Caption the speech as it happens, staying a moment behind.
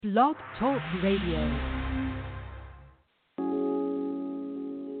Blog Talk Radio.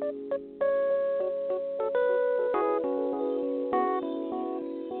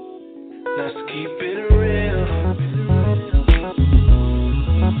 Let's keep it real.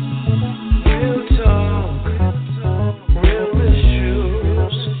 Real talk, real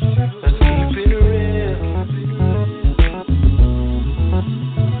issues. Let's keep it real.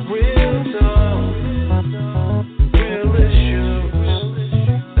 Real talk, real issues.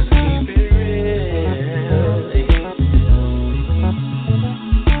 Let's keep it real.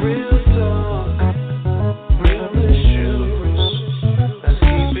 Real talk, real issues. Let's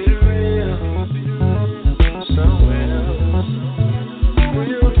keep it real. Somewhere.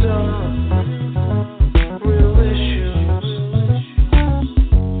 Real talk, real issues.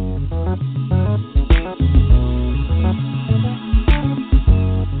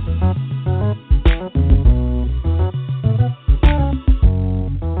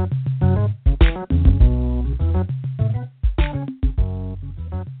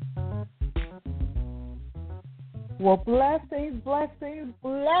 Well, blessings, blessings,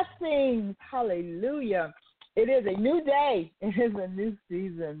 blessings. Hallelujah. It is a new day. It is a new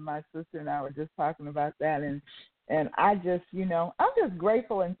season. My sister and I were just talking about that. And I just, I'm just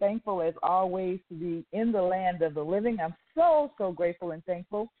grateful and thankful as always to be in the land of the living. I'm so, so grateful and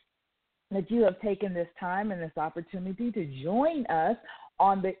thankful that you have taken this time and this opportunity to join us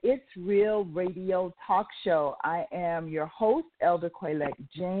on the It's Real Radio Talk Show. I am your host, Elder Quaylette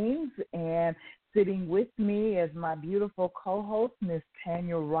James, and sitting with me is my beautiful co-host, Miss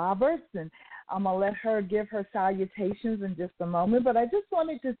Tanya Roberts, and I'm going to let her give her salutations in just a moment. But I just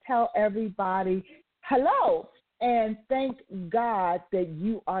wanted to tell everybody hello and thank God that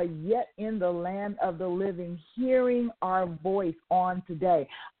you are yet in the land of the living, hearing our voice on today.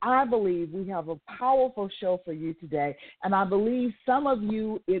 I believe we have a powerful show for you today, and I believe some of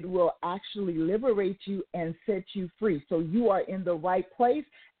you, it will actually liberate you and set you free. So you are in the right place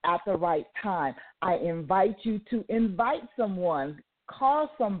at the right time. I invite you to invite someone,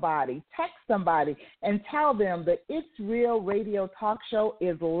 call somebody, text somebody, and tell them that It's Real Radio Talk Show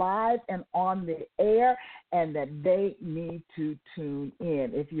is live and on the air and that they need to tune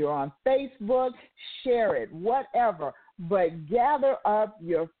in. If you're on Facebook, share it, whatever. But gather up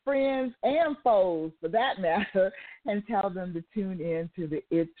your friends and foes, for that matter, and tell them to tune in to the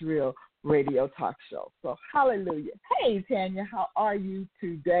It's Real Radio Talk Show. So, hallelujah. Hey, Tanya, how are you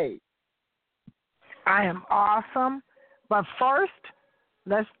today? I am awesome. But first,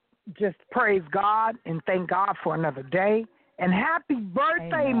 let's just praise God and thank God for another day. And happy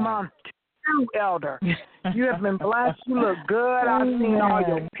birthday Amen. month to you, Elder. You have been blessed. You look good. I've seen all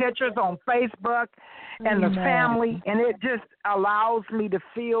your pictures on Facebook and the family, and it just allows me to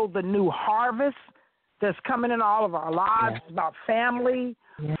feel the new harvest that's coming in all of our lives. It's about family,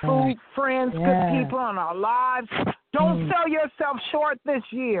 food, friends, good people in our lives. Don't sell yourself short this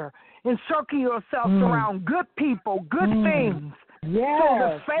year. Encircle yourself around good people, good things, so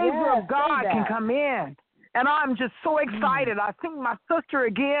the favor of God can come in. And I'm just so excited. I think my sister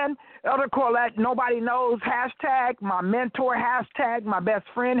again, Elder Quaylette, nobody knows, hashtag, my mentor, hashtag, my best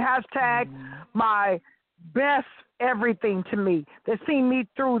friend, hashtag, my best everything to me. They've seen me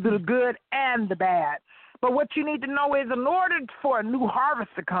through the good and the bad. But what you need to know is in order for a new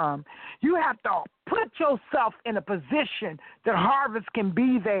harvest to come, you have to put yourself in a position that harvest can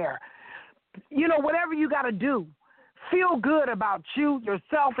be there. Whatever you got to do, feel good about you,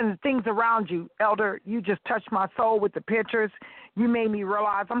 yourself, and the things around you. Elder, you just touched my soul with the pictures. You made me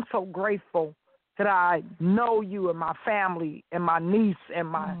realize I'm so grateful that I know you and my family and my niece and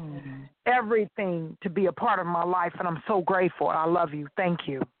my everything to be a part of my life, and I'm so grateful. I love you. Thank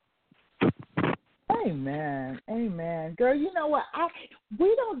you. Amen. Amen. Girl, you know what?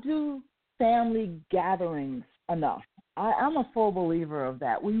 We don't do family gatherings enough. I'm a full believer of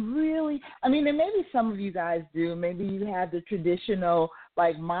that. We really, and maybe some of you guys do. Maybe you have the traditional,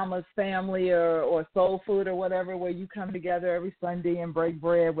 like Mama's family or soul food or whatever, where you come together every Sunday and break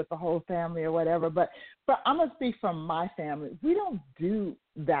bread with the whole family or whatever. But I'm going to speak from my family. We don't do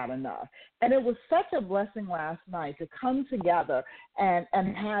that enough. And it was such a blessing last night to come together and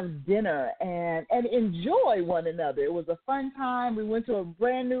have dinner and enjoy one another. It was a fun time. We went to a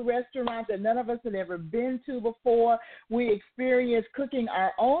brand new restaurant that none of us had ever been to before. We experienced cooking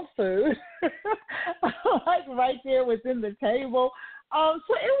our own food, like right there within the table.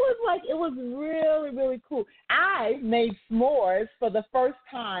 So it was really, really cool. I made s'mores for the first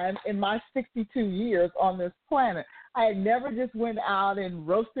time in my 62 years on this planet. I had never just went out and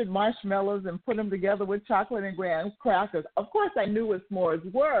roasted marshmallows and put them together with chocolate and graham crackers. Of course, I knew what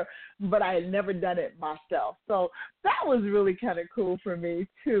s'mores were, but I had never done it myself. So that was really kind of cool for me,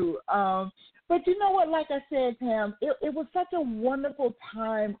 too. But you know what? Like I said, Pam, it was such a wonderful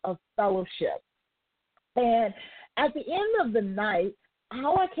time of fellowship. And at the end of the night,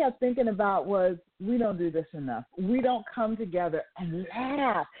 all I kept thinking about was, we don't do this enough. We don't come together and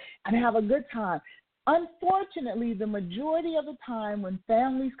laugh and have a good time. Unfortunately, the majority of the time when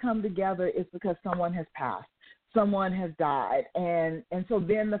families come together is because someone has passed, someone has died, and so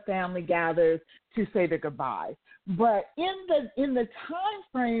then the family gathers to say their goodbyes. But in the time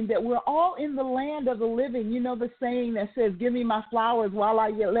frame that we're all in the land of the living, you know the saying that says, give me my flowers while I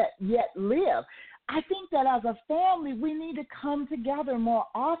yet live. I think that as a family, we need to come together more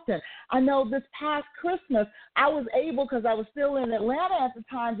often. I know this past Christmas, I was able, because I was still in Atlanta at the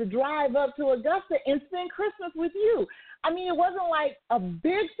time, to drive up to Augusta and spend Christmas with you. I mean, it wasn't like a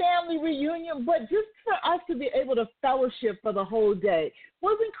big family reunion, but just for us to be able to fellowship for the whole day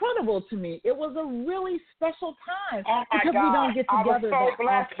was incredible to me. It was a really special time because we don't get together I was so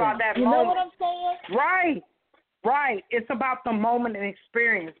blessed often. by that you moment. know what I'm saying? Right. Right. It's about the moment and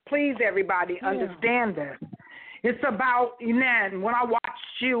experience. Please, everybody, understand this. It's about, when I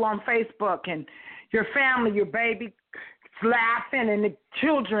watched you on Facebook and your family, your baby laughing and the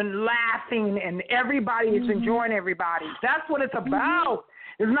children laughing and everybody is enjoying everybody. That's what it's about.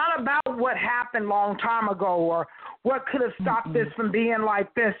 It's not about what happened a long time ago or what could have stopped this from being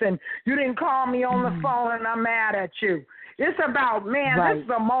like this and you didn't call me on the phone and I'm mad at you. It's about, this is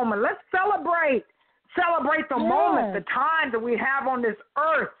a moment. Let's celebrate. Celebrate the moment, the time that we have on this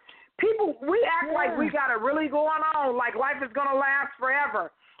earth. People, we act like we got it really going on, like life is going to last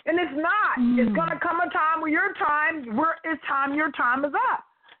forever. And it's not. It's going to come a time where your time is up.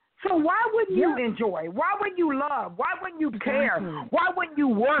 So why wouldn't you enjoy? Why wouldn't you love? Why wouldn't you care? Why wouldn't you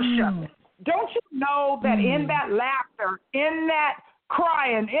worship? Don't you know that in that laughter, in that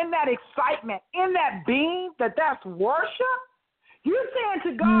crying, in that excitement, in that being, that's worship? You're saying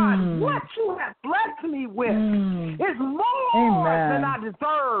to God, what you have blessed me with is more than I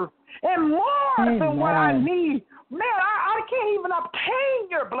deserve and more than what I need. Man, I can't even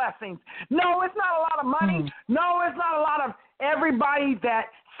obtain your blessings. No, it's not a lot of money. No, it's not a lot of everybody that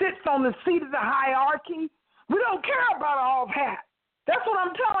sits on the seat of the hierarchy. We don't care about all that. That's what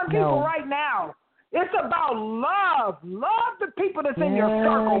I'm telling people right now. It's about love. Love the people that's in your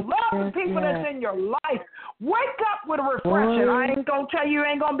circle. Love the people that's in your life. Wake up with a refreshing. I ain't going to tell you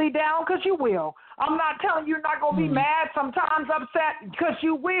ain't going to be down because you will. I'm not telling you you're not going to be mad, sometimes upset, because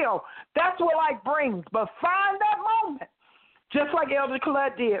you will. That's what life brings. But find that moment. Just like Elder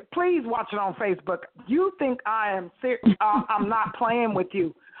Colette did. Please watch it on Facebook. You think I am serious? I'm not playing with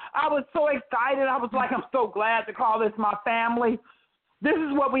you. I was so excited. I was like, I'm so glad to call this my family. This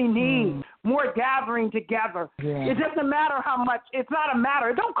is what we need, more gathering together. It doesn't matter how much. It's not a matter.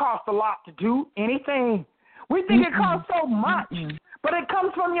 It don't cost a lot to do anything. We think it costs so much, but it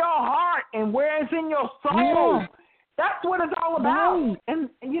comes from your heart and where it's in your soul. That's what it's all about. And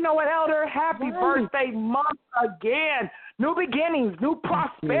you know what, Elder? Happy birthday month again. New beginnings, new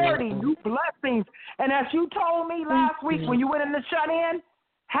prosperity, new blessings. And as you told me last week when you went in the shut-in,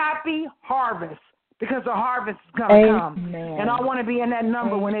 happy harvest. Because the harvest is going to come. And I want to be in that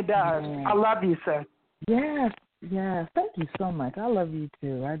number when it does. I love you, sir. Yes. Thank you so much. I love you,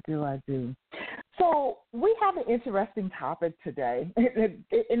 too. I do. So we have an interesting topic today.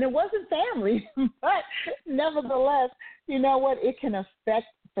 And it wasn't family, but nevertheless, you know what? It can affect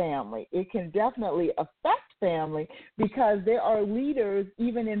family. It can definitely affect family because there are leaders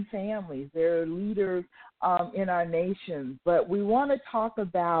even in families. There are leaders in our nations. But we want to talk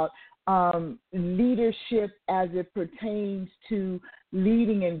about leadership as it pertains to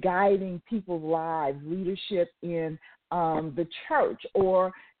leading and guiding people's lives, leadership in the church,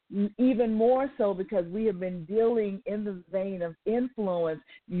 or even more so because we have been dealing in the vein of influence,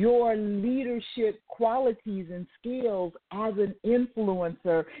 your leadership qualities and skills as an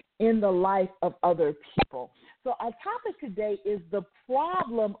influencer in the life of other people. So our topic today is the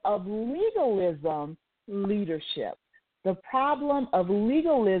problem of legalism leadership. The problem of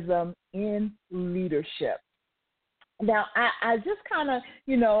legalism in leadership. Now, I just kind of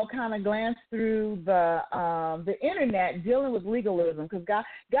glanced through the internet dealing with legalism because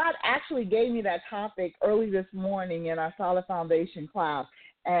God actually gave me that topic early this morning in our Solid Foundation class.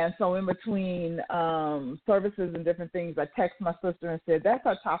 And so in between services and different things, I texted my sister and said, that's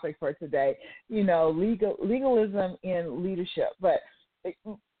our topic for today, legalism in leadership. But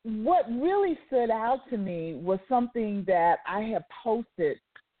what really stood out to me was something that I had posted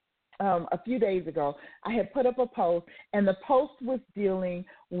a few days ago. I had put up a post, and the post was dealing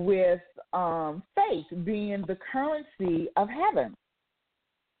with faith being the currency of heaven.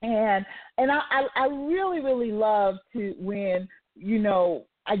 And I really love to when,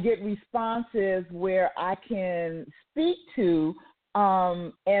 I get responses where I can speak to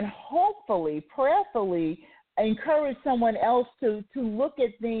and hopefully, prayerfully encourage someone else to look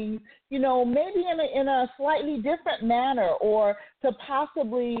at things, maybe in a slightly different manner, or to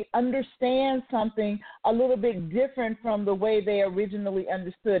possibly understand something a little bit different from the way they originally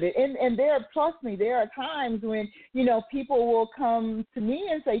understood it. And trust me, there are times when, people will come to me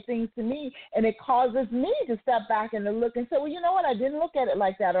and say things to me, and it causes me to step back and to look and say, well, you know what, I didn't look at it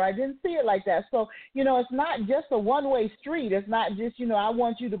like that, or I didn't see it like that. So, it's not just a one-way street. It's not just, I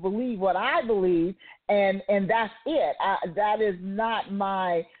want you to believe what I believe, and that's it. That is not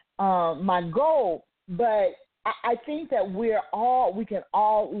my my goal. But I think that we can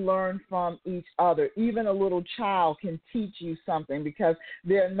all learn from each other. Even a little child can teach you something, because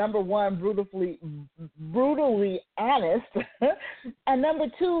they're, number one, brutally honest, and number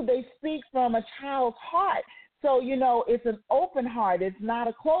two, they speak from a child's heart. So, it's an open heart. It's not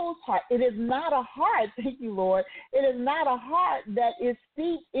a closed heart. It is not a heart, thank you, Lord. It is not a heart that is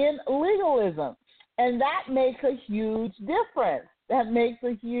steeped in legalism. And that makes a huge difference. So,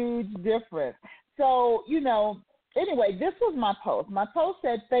 anyway, this was my post. My post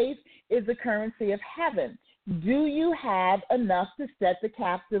said, faith is the currency of heaven. Do you have enough to set the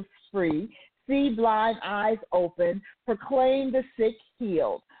captives free, see blind eyes open, proclaim the sick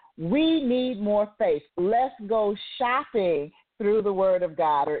healed? We need more faith. Let's go shopping through the Word of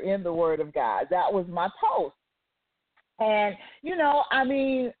God, or in the Word of God. That was my post. And,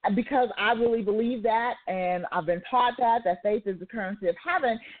 because I really believe that, and I've been taught that faith is the currency of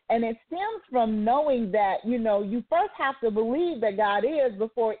heaven, and it stems from knowing that, you first have to believe that God is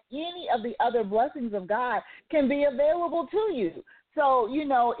before any of the other blessings of God can be available to you. So,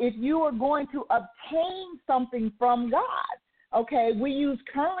 if you are going to obtain something from God, okay, we use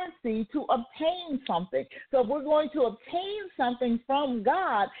currency to obtain something. So if we're going to obtain something from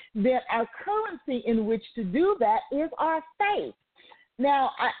God, then our currency in which to do that is our faith.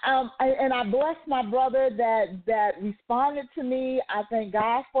 Now, I bless my brother that responded to me. I thank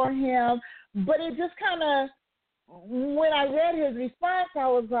God for him. But it just kind of, when I read his response, I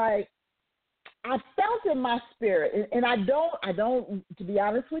was like, I felt in my spirit, and I don't, to be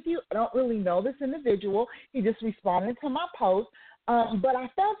honest with you, I don't really know this individual. He just responded to my post. But I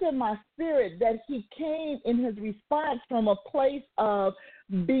felt in my spirit that he came in his response from a place of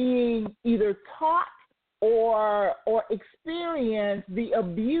being either taught or experienced the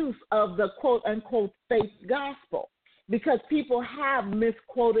abuse of the quote-unquote faith gospel, because people have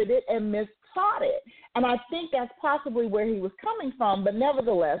misquoted it and mistaught it. And I think that's possibly where he was coming from, but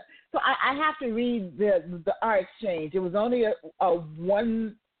nevertheless, so I have to read our exchange. It was only a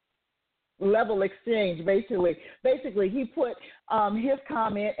one-level exchange, basically. Basically, he put his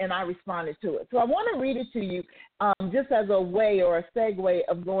comment, and I responded to it. So I want to read it to you just as a way, or a segue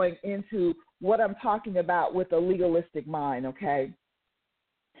of going into what I'm talking about with a legalistic mind, okay?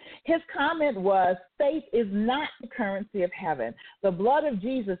 His comment was, faith is not the currency of heaven. The blood of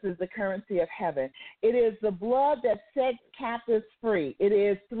Jesus is the currency of heaven. It is the blood that sets captives free. It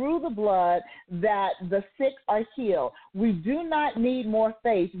is through the blood that the sick are healed. We do not need more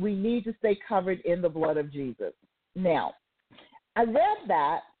faith. We need to stay covered in the blood of Jesus. Now, I read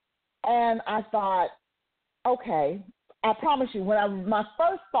that, and I thought, okay, I promise you, my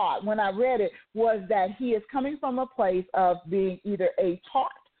first thought when I read it was that he is coming from a place of being either a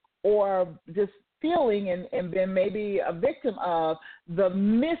taught or just feeling and been maybe a victim of the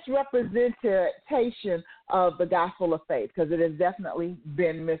misrepresentation of the gospel of faith, because it has definitely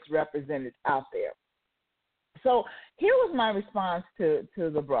been misrepresented out there. So here was my response to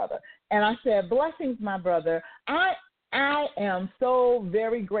the brother. And I said, blessings, my brother. I am so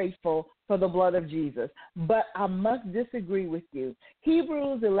very grateful for the blood of Jesus, but I must disagree with you.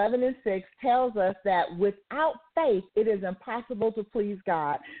 Hebrews 11:6 tells us that without faith, it is impossible to please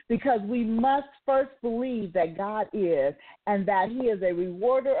God, because we must first believe that God is, and that he is a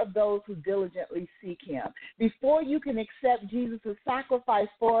rewarder of those who diligently seek him. Before you can accept Jesus' sacrifice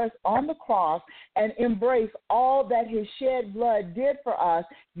for us on the cross and embrace all that his shed blood did for us,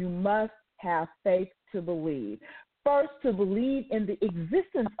 you must have faith to believe. First, to believe in the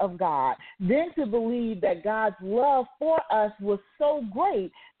existence of God, then to believe that God's love for us was so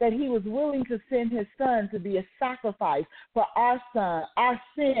great that he was willing to send his son to be a sacrifice for our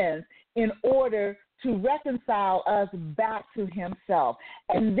sins in order to reconcile us back to himself,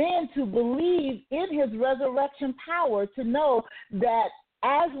 and then to believe in his resurrection power, to know that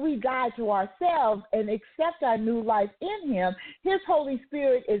as we die to ourselves and accept our new life in him, his Holy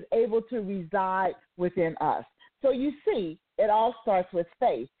Spirit is able to reside within us. So you see, it all starts with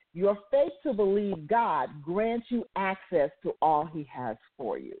faith. Your faith to believe God grants you access to all he has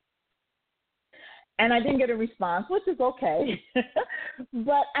for you. And I didn't get a response, which is okay.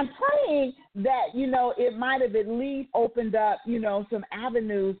 But I'm praying that, it might have at least opened up, some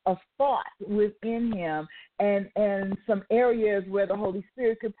avenues of thought within him and some areas where the Holy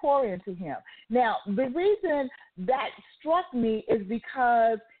Spirit could pour into him. Now, the reason that struck me is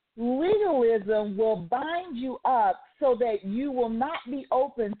because legalism will bind you up so that you will not be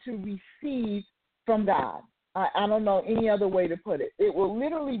open to receive from God. I don't know any other way to put it. It will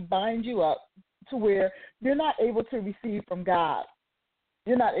literally bind you up to where you're not able to receive from God.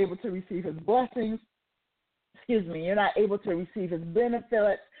 You're not able to receive his blessings. You're not able to receive his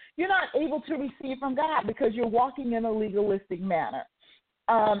benefits. You're not able to receive from God because you're walking in a legalistic manner.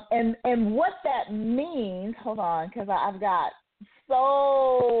 And what that means, hold on, because I've got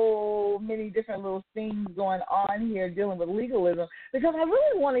so many different little things going on here dealing with legalism, because I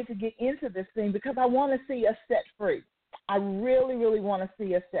really wanted to get into this thing because I want to see us set free. I really, really want to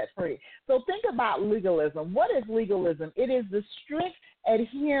see us set free. So think about legalism. What is legalism? It is the strict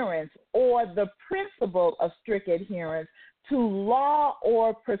adherence or the principle of strict adherence to law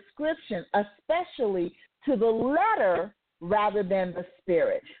or prescription, especially to the letter rather than the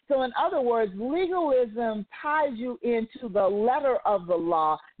spirit. So in other words, legalism ties you into the letter of the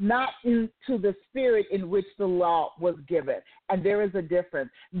law, not into the spirit in which the law was given. And there is a difference.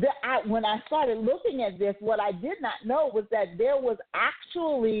 When I started looking at this, what I did not know was that there was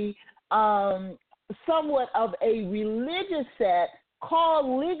actually somewhat of a religious set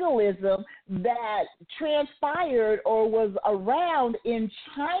called legalism that transpired or was around in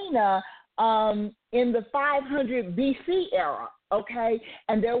China in the 500 BC era, okay?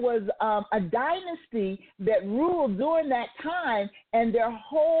 And there was a dynasty that ruled during that time, and their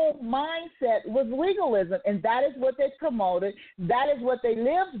whole mindset was legalism, and that is what they promoted. That is what they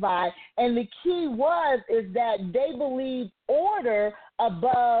lived by. And the key is that they believed order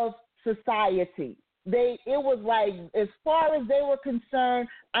above society. It was like, as far as they were concerned,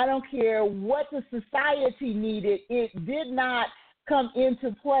 I don't care what the society needed, it did not come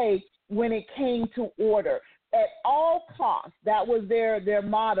into play when it came to order. At all costs, that was their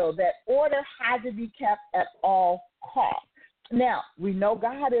motto, that order had to be kept at all costs. Now, we know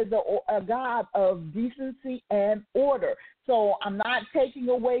God is a God of decency and order. So I'm not taking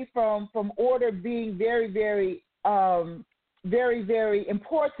away from order being very, very, very, very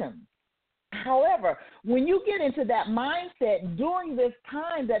important. However, when you get into that mindset during this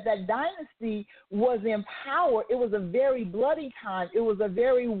time that dynasty was in power, it was a very bloody time. It was a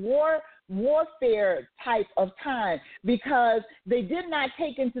very warfare type of time, because they did not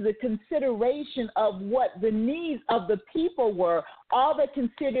take into the consideration of what the needs of the people were. All they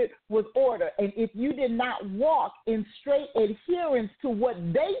considered was order. And if you did not walk in straight adherence to what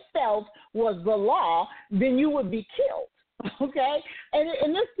they felt was the law, then you would be killed. Okay? And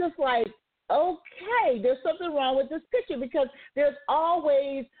it's just like, okay, there's something wrong with this picture, because there's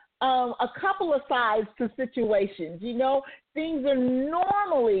always a couple of sides to situations. Things are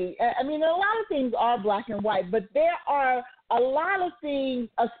normally, a lot of things are black and white, but there are a lot of things,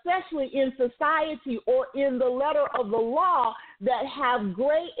 especially in society or in the letter of the law, that have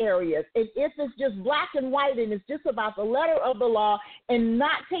gray areas. And if it's just black and white and it's just about the letter of the law and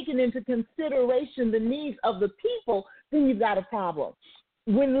not taking into consideration the needs of the people, then you've got a problem.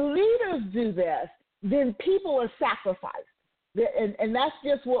 When leaders do this, then people are sacrificed. And that's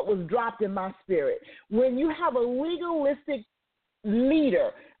just what was dropped in my spirit. When you have a legalistic leader,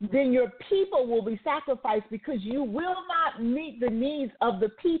 then your people will be sacrificed, because you will not meet the needs of the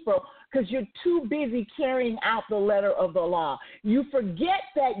people because you're too busy carrying out the letter of the law. You forget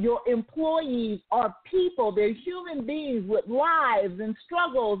that your employees are people. They're human beings with lives and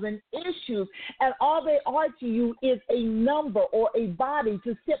struggles and issues, and all they are to you is a number or a body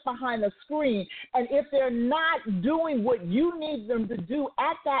to sit behind a screen. And if they're not doing what you need them to do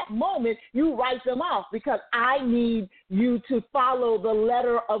at that moment, you write them off, because I need you to follow the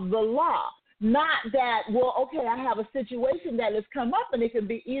letter of the law. Not that, well, okay, I have a situation that has come up and it can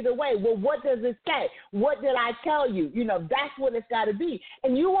be either way. Well, what does it say? What did I tell you? That's what it's got to be.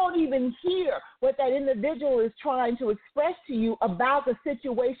 And you won't even hear what that individual is trying to express to you about the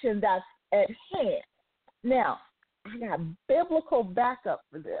situation that's at hand. Now, I got biblical backup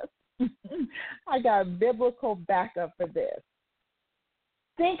for this. I got biblical backup for this.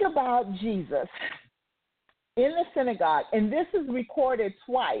 Think about Jesus. in the synagogue, and this is recorded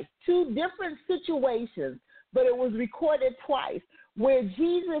twice, two different situations, but it was recorded twice, where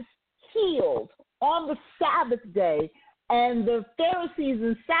Jesus healed on the Sabbath day, and the Pharisees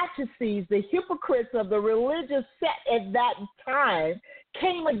and Sadducees, the hypocrites of the religious set at that time,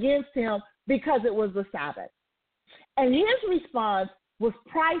 came against him because it was the Sabbath. And his response was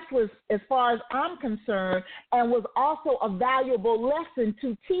priceless as far as I'm concerned, and was also a valuable lesson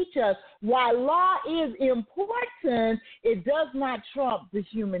to teach us why law is important, it does not trump the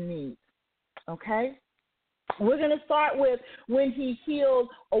human needs. Okay? We're going to start with when he healed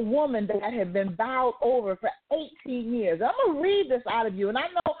a woman that had been bowed over for 18 years. I'm going to read this out of you. And I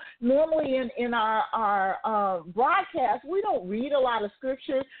know normally in our broadcast, we don't read a lot of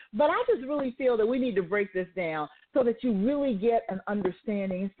scripture, but I just really feel that we need to break this down so that you really get an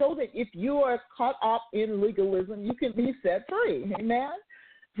understanding, so that if you are caught up in legalism, you can be set free. Amen?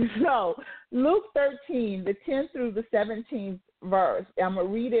 So Luke 13, the 10th through the 17th verse. I'm going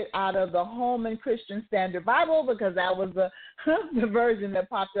to read it out of the Holman Christian Standard Bible because that was the version that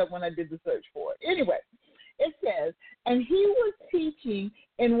popped up when I did the search for it. Anyway, it says, and he was teaching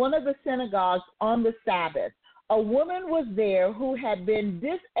in one of the synagogues on the Sabbath. A woman was there who had been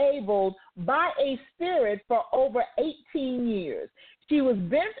disabled by a spirit for over 18 years. She was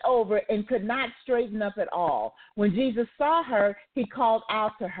bent over and could not straighten up at all. When Jesus saw her, he called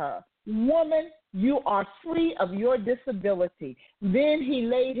out to her, "Woman, you are free of your disability." Then he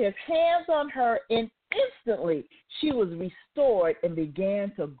laid his hands on her, and instantly she was restored and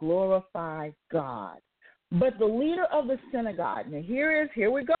began to glorify God. But the leader of the synagogue, now here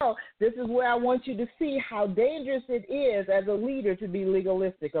we go. This is where I want you to see how dangerous it is as a leader to be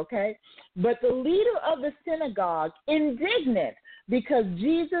legalistic, okay? But the leader of the synagogue, indignant because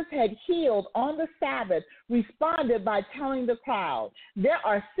Jesus had healed on the Sabbath, responded by telling the crowd, "There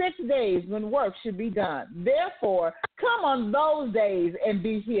are 6 days when work should be done. Therefore, come on those days and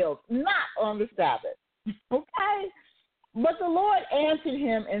be healed, not on the Sabbath." Okay? But the Lord answered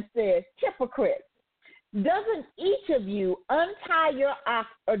him and said, "Hypocrite, doesn't each of you untie your ox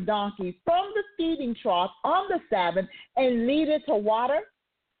or donkey from the feeding trough on the Sabbath and lead it to water?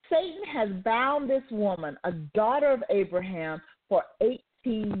 Satan has bound this woman, a daughter of Abraham, for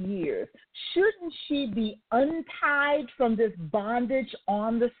 18 years. Shouldn't she be untied from this bondage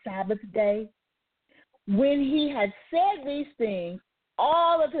on the Sabbath day?" When he had said these things,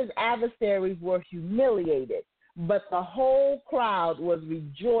 all of his adversaries were humiliated, but the whole crowd was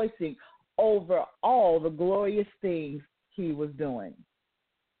rejoicing over all the glorious things he was doing.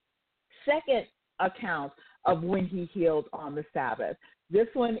 Second account of when he healed on the Sabbath. This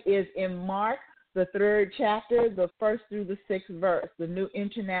one is in Mark, the 3rd chapter, the 1st through the 6th verse, the New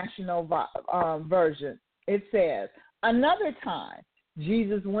International Version. It says, "Another time,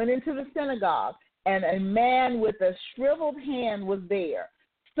 Jesus went into the synagogue, and a man with a shriveled hand was there.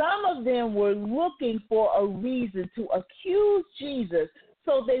 Some of them were looking for a reason to accuse Jesus,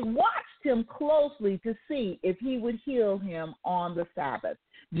 so they watched him closely to see if he would heal him on the Sabbath.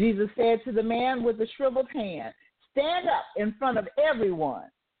 Jesus said to the man with the shriveled hand, 'Stand up in front of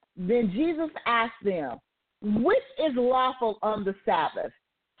everyone.' Then Jesus asked them, 'Which is lawful on the Sabbath,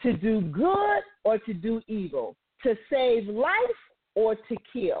 to do good or to do evil, to save life or to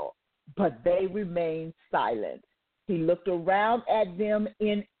kill?' But they remained silent. He looked around at them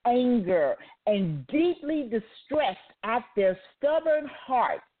in anger and deeply distressed at their stubborn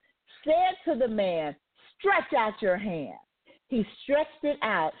hearts, said to the man, 'Stretch out your hand.' He stretched it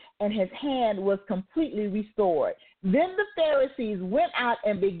out, and his hand was completely restored. Then the Pharisees went out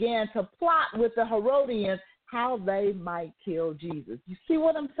and began to plot with the Herodians how they might kill Jesus." You see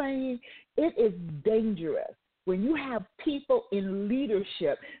what I'm saying? It is dangerous when you have people in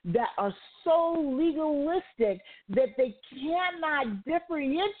leadership that are so legalistic that they cannot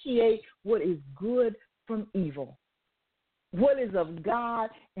differentiate what is good from evil, what is of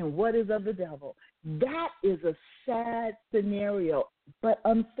God and what is of the devil. That is a sad scenario, but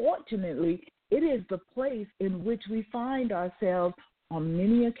unfortunately, it is the place in which we find ourselves on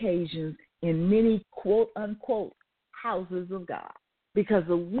many occasions in many quote-unquote houses of God, because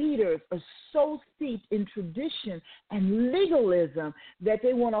the leaders are so steeped in tradition and legalism that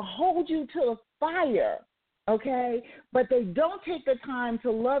they want to hold you to the fire, okay? But they don't take the time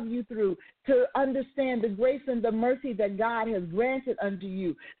to love you through, to understand the grace and the mercy that God has granted unto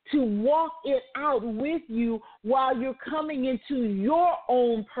you, to walk it out with you while you're coming into your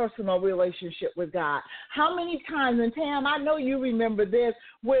own personal relationship with God. How many times, and Tam, I know you remember this,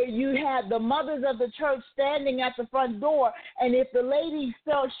 where you had the mothers of the church standing at the front door, and if the lady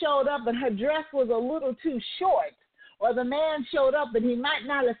still showed up and her dress was a little too short, or the man showed up and he might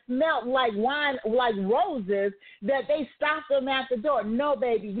not have smelled like wine, like roses, that they stopped him at the door. No,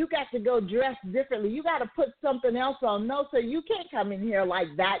 baby, you got to go dress differently. You got to put something else on. No, sir, you can't come in here like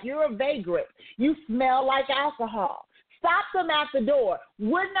that. You're a vagrant. You smell like alcohol. Stop them at the door.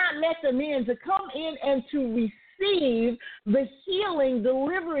 Would not let them in to come in and to receive the healing,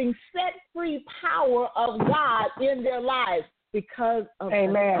 delivering, set-free power of God in their lives because of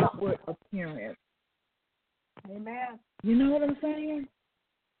an outward appearance. Amen. You know what I'm saying?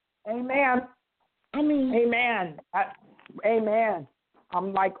 Amen. I mean, amen. Amen.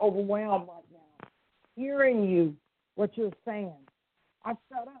 I'm like overwhelmed right now, hearing you, what you're saying. I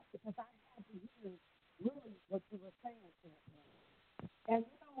shut up because I had to hear really what you were saying to me. And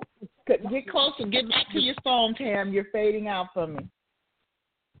get closer. Get back to your phone, Tam. You're fading out for me.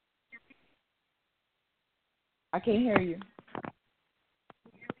 I can't hear you.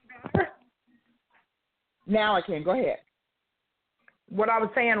 Now I can. Go ahead. What I was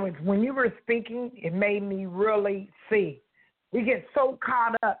saying was when you were speaking, it made me really see. We get so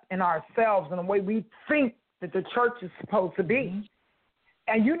caught up in ourselves and the way we think that the church is supposed to be. Mm-hmm.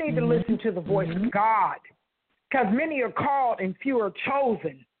 And you need to listen to the voice of God, because many are called and few are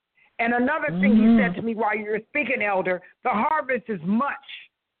chosen. And another thing he said to me while you were speaking, Elder, the harvest is much,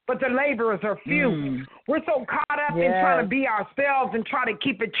 but the laborers are few. We're so caught up in trying to be ourselves and try to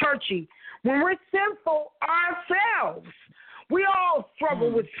keep it churchy. When we're sinful ourselves, we all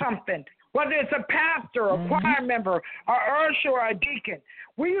struggle with something, whether it's a pastor, a choir member, a usher, or a deacon.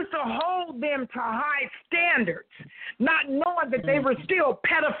 We used to hold them to high standards, not knowing that they were still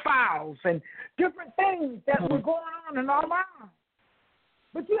pedophiles and different things that were going on in our lives.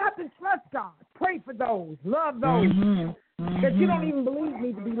 But you have to trust God. Pray for those. Love those that you don't even believe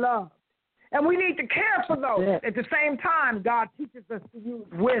need to be loved. And we need to care for those. At the same time, God teaches us to use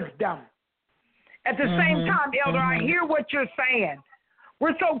wisdom. At the same time, Elder, I hear what you're saying.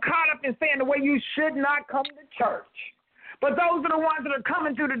 We're so caught up in saying the way you should not come to church. But those are the ones that are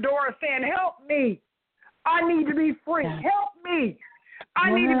coming through the door saying, help me. I need to be free. Help me. I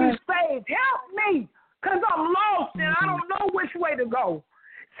need to be saved. Help me, because I'm lost and I don't know which way to go.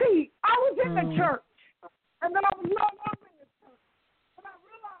 See, I was in the church, and then I was no longer in the church. And I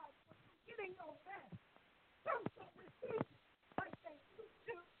realized when you're getting your best, some don't receive like they used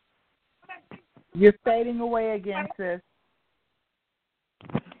to. You're fading away again, sis.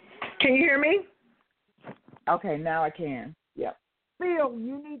 Can you hear me? Okay, now I can. Yep. Phil,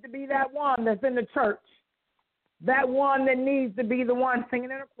 you need to be that one that's in the church. That one that needs to be the one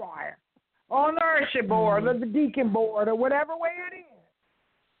singing in a choir, on the usher board, or the deacon board, or whatever way it is.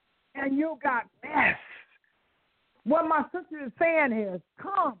 And you got mess. What my sister is saying is,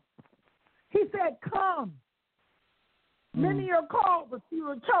 come. He said, come. Many are called, but few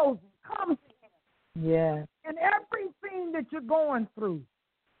are chosen. Come to him. Yeah. And everything that you're going through,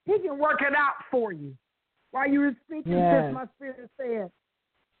 he can work it out for you. While you were speaking, my spirit said,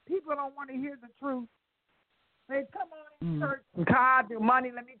 people don't want to hear the truth. They come on in church, God, your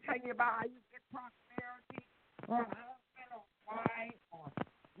money, let me tell you about how you get prosperity, or a husband or wife, or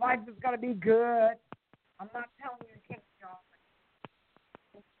life is going to be good. I'm not telling you to keep your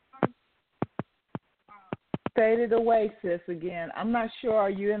Faded away, sis, again. I'm not sure, are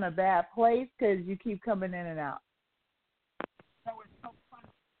you in a bad place? Because you keep coming in and out. So it's so funny.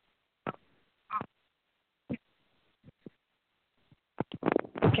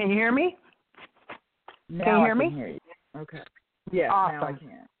 Can you hear me? Now can you hear I me? Hear you. Okay. Yes, awesome. Now I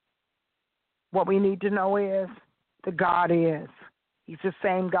can. What we need to know is that God is. He's the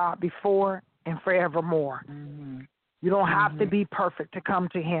same God before and forevermore. You don't have to be perfect to come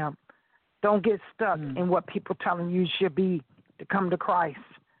to him. Don't get stuck in what people telling you should be to come to Christ.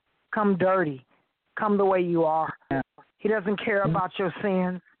 Come dirty. Come the way you are. He doesn't care about your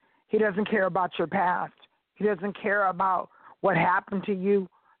sins. He doesn't care about your past. He doesn't care about what happened to you.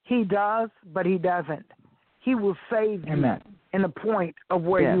 He does, but he doesn't. He will save you in the point of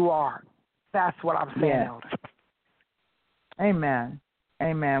where you are. That's what I'm saying, Elder. Amen.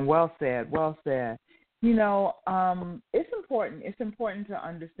 Amen. Well said. Well said. You know, it's important. It's important to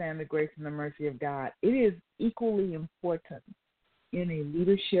understand the grace and the mercy of God. It is equally important in a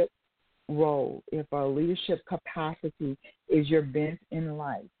leadership role, if our leadership capacity is your bent in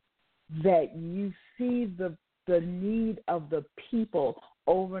life, that you see the need of the people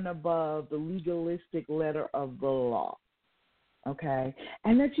over and above the legalistic letter of the law, okay?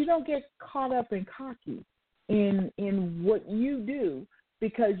 And that you don't get caught up and cocky in what you do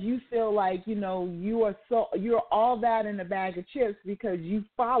because you feel like, you know, you're all that in a bag of chips because you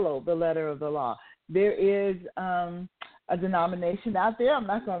follow the letter of the law. There is a denomination out there. I'm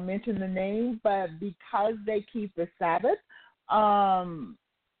not going to mention the name, but because they keep the Sabbath,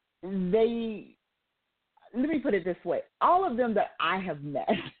 they, let me put it this way. All of them that I have met,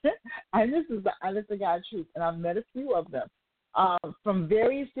 and this is the honest to God truth, and I've met a few of them, from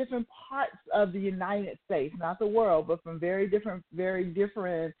various different parts of the United States, not the world, but from very different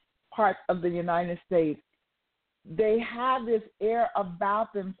parts of the United States, they have this air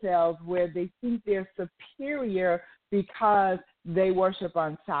about themselves where they think they're superior because they worship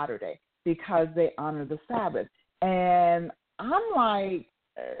on Saturday, because they honor the Sabbath. And I'm like,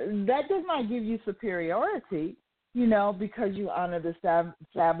 that does not give you superiority, because you honor the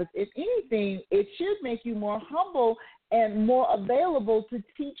Sabbath. If anything, it should make you more humble and more available to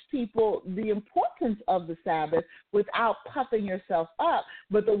teach people the importance of the Sabbath without puffing yourself up.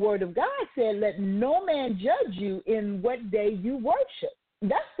 But the Word of God said, let no man judge you in what day you worship.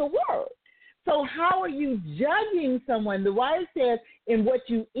 That's the Word. So how are you judging someone? The Word says, in what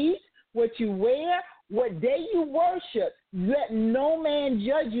you eat, what you wear, what day you worship, let no man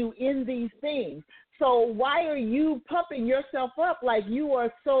judge you in these things. So why are you pumping yourself up like you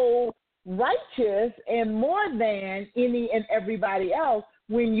are so righteous and more than any and everybody else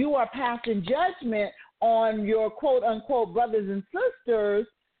when you are passing judgment on your quote-unquote brothers and sisters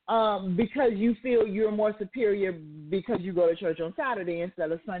because you feel you're more superior because you go to church on Saturday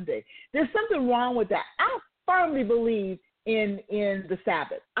instead of Sunday? There's something wrong with that. I firmly believe in the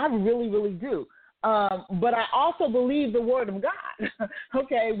Sabbath. I really, really do. But I also believe the Word of God,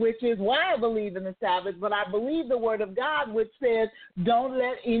 okay, which is why I believe in the Sabbath. But I believe the Word of God, which says, don't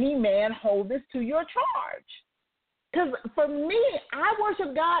let any man hold this to your charge. Because for me, I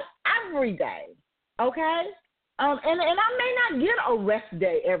worship God every day, okay? And I may not get a rest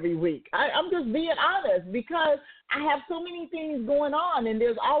day every week. I'm just being honest because I have so many things going on, and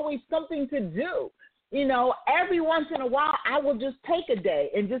there's always something to do. Every once in a while, I will just take a day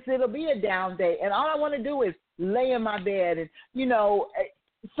and it'll be a down day. And all I want to do is lay in my bed and,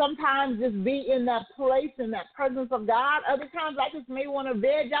 sometimes just be in that place, in that presence of God. Other times I just may want to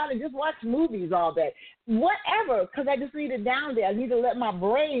veg out and just watch movies all day. Whatever, because I just need a down day. I need to let my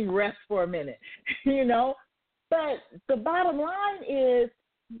brain rest for a minute, But the bottom line is,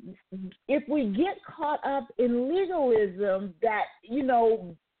 if we get caught up in legalism that,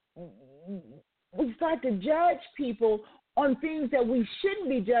 we start to judge people on things that we shouldn't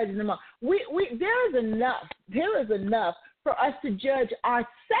be judging them on. There is enough for us to judge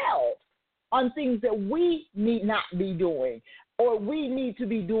ourselves on things that we need not be doing, or we need to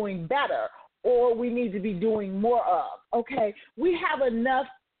be doing better, or we need to be doing more of, okay? We have enough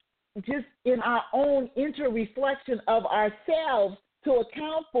just in our own inter-reflection of ourselves to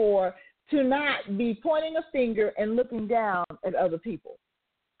account for, to not be pointing a finger and looking down at other people.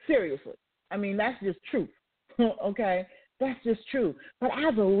 Seriously. I mean, that's just truth, okay? That's just true. But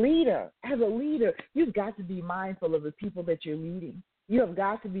as a leader, you've got to be mindful of the people that you're leading. You have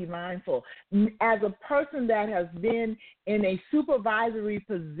got to be mindful. As a person that has been in a supervisory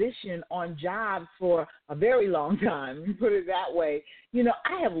position on jobs for a very long time, put it that way,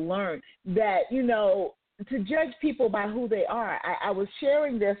 I have learned that, to judge people by who they are. I was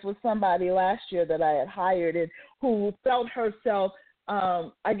sharing this with somebody last year that I had hired and who felt herself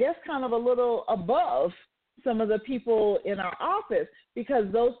I guess kind of a little above some of the people in our office because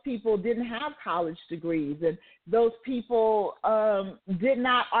those people didn't have college degrees and those people did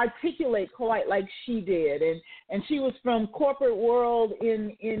not articulate quite like she did. And she was from corporate world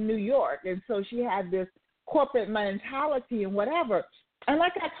in New York, and so she had this corporate mentality and whatever. And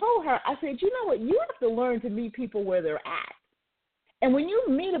like I told her, I said, you know what, you have to learn to meet people where they're at. And when you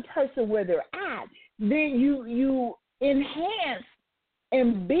meet a person where they're at, then you enhance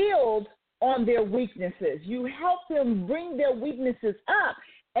and build on their weaknesses. You help them bring their weaknesses up,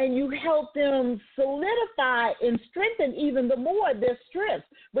 and you help them solidify and strengthen even the more their strengths.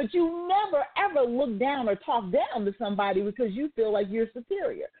 But you never, ever look down or talk down to somebody because you feel like you're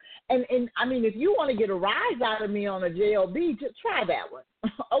superior. And I mean, if you want to get a rise out of me on a JOB, just try that one,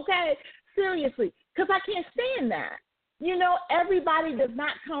 okay? Seriously, because I can't stand that. Everybody does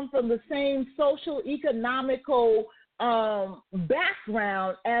not come from the same social, economical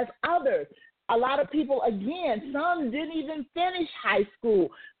background as others. A lot of people, again, some didn't even finish high school.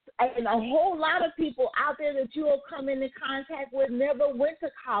 And a whole lot of people out there that you will come into contact with never went to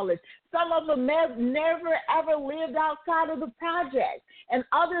college. Some of them never, ever lived outside of the project. And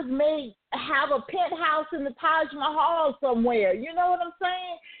others may have a penthouse in the Taj Mahal somewhere. You know what I'm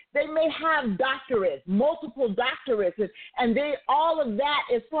saying? They may have doctorates, multiple doctorates, and all of that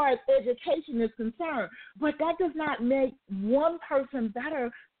as far as education is concerned. But that does not make one person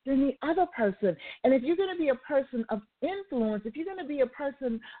better than the other person. And if you're going to be a person of influence, if you're going to be a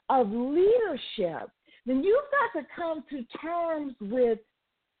person of leadership, then you've got to come to terms with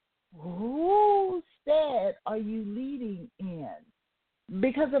whose stead are you leading in?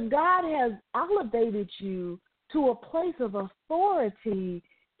 Because if God has elevated you to a place of authority,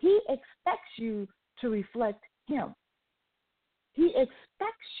 he expects you to reflect him. He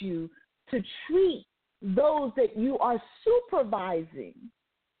expects you to treat those that you are supervising,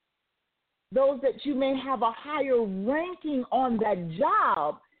 those that you may have a higher ranking on that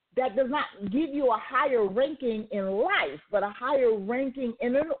job, that does not give you a higher ranking in life, but a higher ranking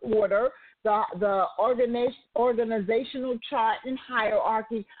in an order, the organizational chart and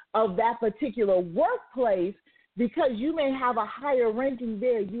hierarchy of that particular workplace. Because you may have a higher ranking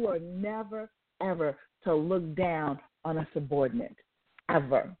there, you are never, ever to look down on a subordinate,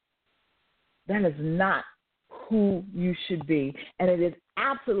 ever. That is not who you should be, and it is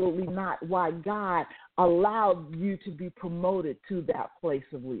absolutely not why God allowed you to be promoted to that place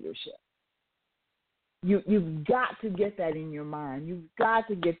of leadership. You've got to get that in your mind. You've got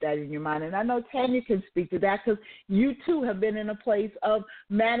to get that in your mind. And I know Tanya can speak to that because you, too, have been in a place of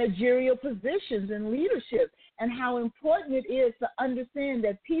managerial positions and leadership, and how important it is to understand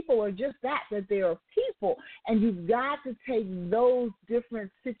that people are just that they are people. And you've got to take those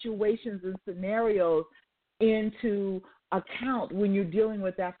different situations and scenarios into account when you're dealing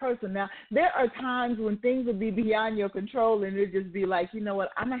with that person. Now, there are times when things will be beyond your control, and it'll just be like, you know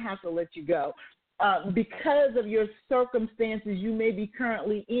what, I'm going to have to let you go. Because of your circumstances you may be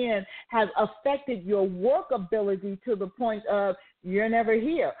currently in has affected your work ability to the point of you're never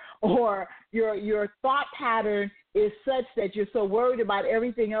here, or your thought pattern is such that you're so worried about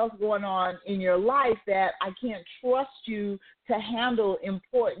everything else going on in your life that I can't trust you to handle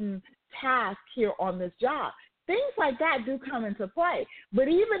important tasks here on this job. Things like that do come into play. But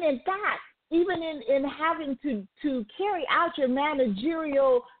even in that, even in having to carry out your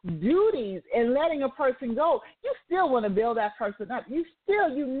managerial duties and letting a person go, you still want to build that person up. You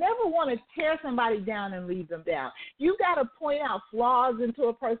never want to tear somebody down and leave them down. You got to point out flaws into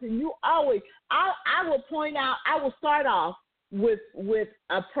a person. I will start off with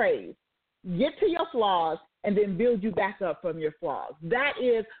a praise. Get to your flaws and then build you back up from your flaws. That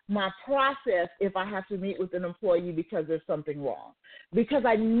is my process if I have to meet with an employee because there's something wrong. Because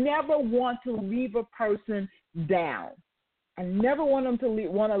I never want to leave a person down. I never want them to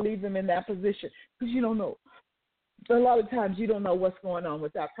want to leave them in that position because you don't know. A lot of times you don't know what's going on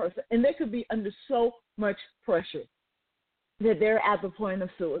with that person. And they could be under so much pressure that they're at the point of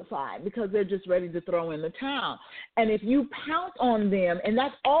suicide because they're just ready to throw in the towel. And if you pounce on them, and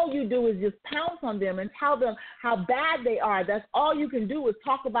that's all you do is just pounce on them and tell them how bad they are, that's all you can do is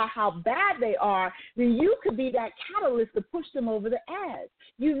talk about how bad they are, then you could be that catalyst to push them over the edge.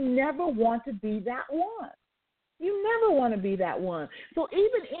 You never want to be that one. You never want to be that one. So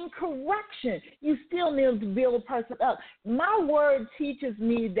even in correction, you still need to build a person up. My word teaches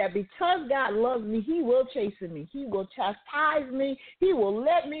me that because God loves me, he will chasten me. He will chastise me. He will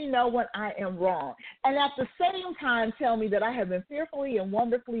let me know when I am wrong. And at the same time tell me that I have been fearfully and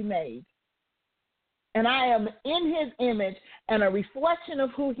wonderfully made. And I am in his image and a reflection of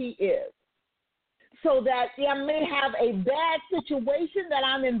who he is. So that I may have a bad situation that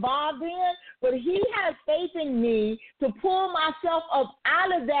I'm involved in, but he has faith in me to pull myself up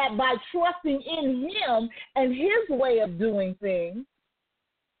out of that by trusting in him and his way of doing things,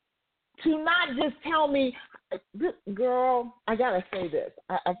 to not just tell me, girl, I got to say this,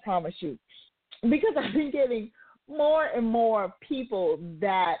 I promise you, because I've been getting more and more people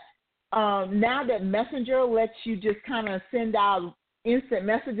that now that Messenger lets you just kind of send out instant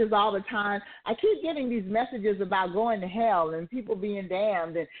messages all the time. I keep getting these messages about going to hell and people being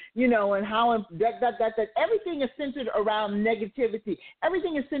damned and, and how that everything is centered around negativity.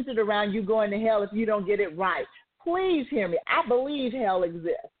 Everything is centered around you going to hell if you don't get it right. Please hear me. I believe hell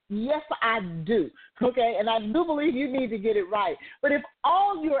exists. Yes, I do. Okay, and I do believe you need to get it right. But if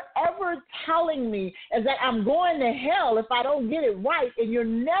all you're ever telling me is that I'm going to hell if I don't get it right, and you're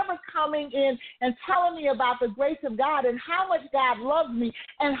never coming in and telling me about the grace of God and how much God loves me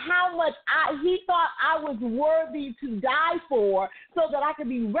and how much he thought I was worthy to die for so that I could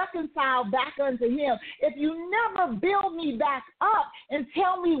be reconciled back unto him, if you never build me back up and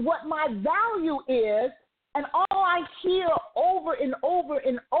tell me what my value is, and all I hear over and over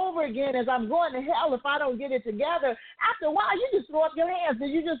and over again is I'm going to hell if I don't get it together, after a while you just throw up your hands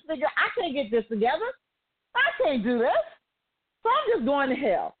and you just figure, I can't get this together. I can't do this. So I'm just going to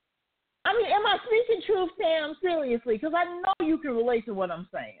hell. I mean, am I speaking truth, Sam? Seriously, because I know you can relate to what I'm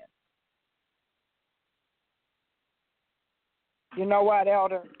saying. You know what,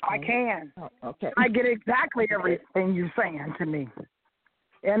 Elder? I can. Oh, okay. I get exactly everything you're saying to me.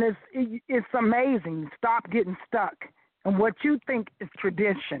 And it's amazing. Stop getting stuck in what you think is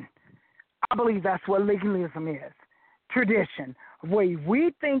tradition. I believe that's what legalism is. Tradition, the way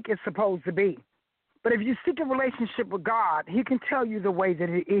we think it's supposed to be. But if you seek a relationship with God, he can tell you the way that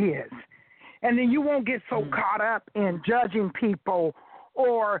it is. And then you won't get so caught up in judging people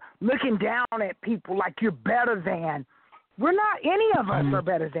or looking down at people like you're better than. We're not, any of us are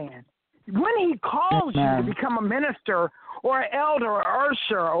better than. When he calls you to become a minister or an elder or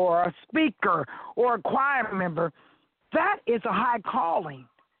usher or a speaker or a choir member, that is a high calling.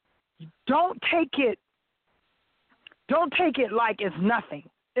 Don't take it like it's nothing.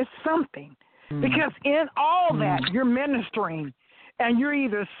 It's something. Because in all that, you're ministering, and you're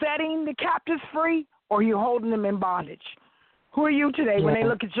either setting the captives free or you're holding them in bondage. Who are you today when they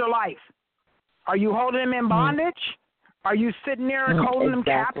look at your life? Are you holding them in bondage? Are you sitting there and holding them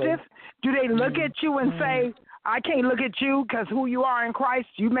captive? Do they look at you and say, I can't look at you because who you are in Christ,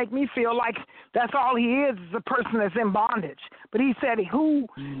 you make me feel like that's all he is a person that's in bondage. But he said who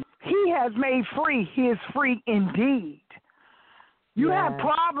he has made free, he is free indeed. You have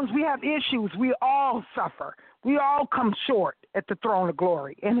problems, we have issues, we all suffer. We all come short at the throne of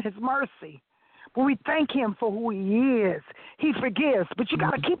glory in his mercy. But we thank him for who he is. He forgives, but you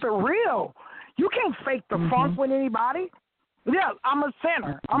got to keep it real. You can't fake the funk with anybody. Yeah, I'm a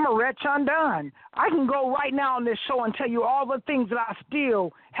sinner. I'm a wretch undone. I can go right now on this show and tell you all the things that I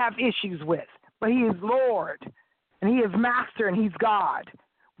still have issues with. But he is Lord, and he is Master, and he's God.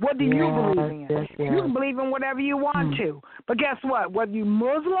 What do you believe in? You can believe in whatever you want to. But guess what? Whether you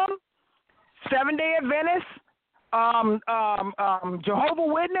Muslim, Seventh-day Adventist,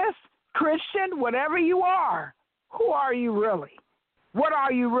 Jehovah's Witness, Christian, whatever you are, who are you really? What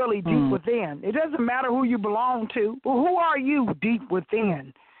are you really deep within? It doesn't matter who you belong to, but who are you deep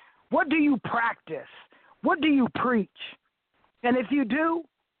within? What do you practice? What do you preach? And if you do,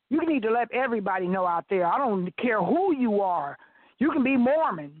 you need to let everybody know out there. I don't care who you are. You can be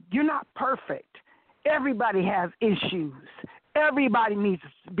Mormon. You're not perfect. Everybody has issues. Everybody needs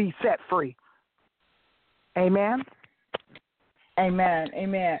to be set free. Amen? Amen.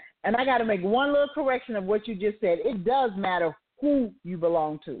 Amen. And I got to make one little correction of what you just said. It does matter who you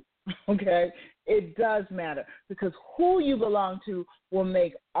belong to, okay? It does matter because who you belong to will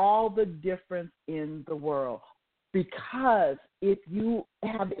make all the difference in the world. Because if you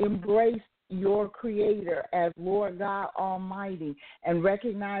have embraced your Creator as Lord God Almighty and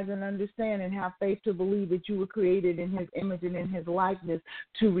recognize and understand and have faith to believe that you were created in his image and in his likeness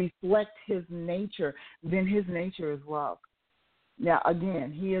to reflect his nature, then his nature is love. Now,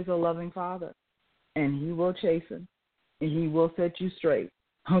 again, he is a loving Father, and he will chasten, and he will set you straight,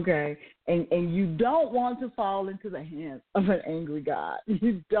 okay? And you don't want to fall into the hands of an angry God.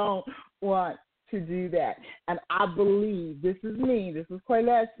 You don't want to do that. And I believe, this is me, this is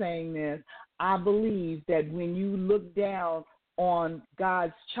Quaylette saying this, I believe that when you look down on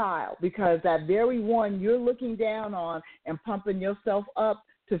God's child, because that very one you're looking down on and pumping yourself up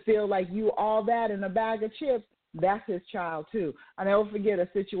to feel like you all that in a bag of chips, that's his child too. I never forget a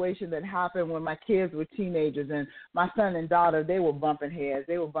situation that happened when my kids were teenagers, and my son and daughter, they were bumping heads.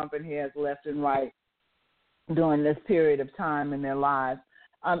 They were bumping heads left and right during this period of time in their lives.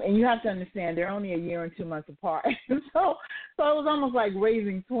 And you have to understand, they're only a year and 2 months apart. so it was almost like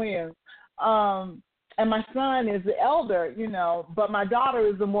raising twins. And my son is the elder, you know, but my daughter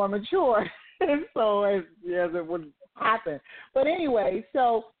is the more mature. And so as it would happen. But anyway,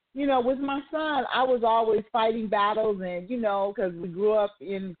 so, you know, with my son, I was always fighting battles and, you know, because we grew up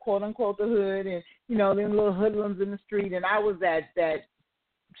in, quote, unquote, the hood and, you know, them little hoodlums in the street. And I was that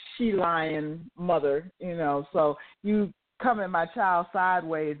she-lion mother, you know. So you come at my child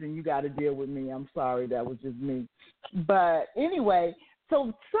sideways and you got to deal with me. I'm sorry, that was just me. But anyway,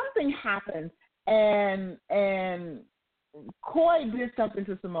 so something happened and Coy did something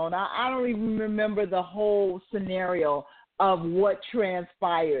to Simone. I don't even remember the whole scenario of what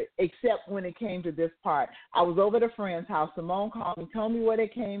transpired, except when it came to this part. I was over at a friend's house. Simone called me, told me what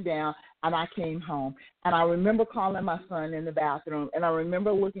it came down, and I came home. And I remember calling my son in the bathroom, and I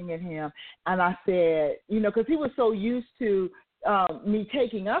remember looking at him, and I said, you know, because he was so used to me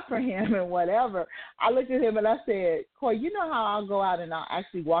taking up for him and whatever, I looked at him and I said, Coy, you know how I'll go out and I'll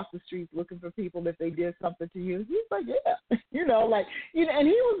actually walk the streets looking for people if they did something to you? He's like, yeah. You know, like, you know, and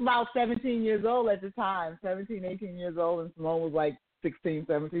he was about 17 years old at the time, 17, 18 years old, and Simone was like 16,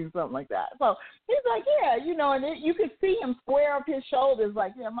 17, something like that. So he's like, yeah, you know, and you could see him square up his shoulders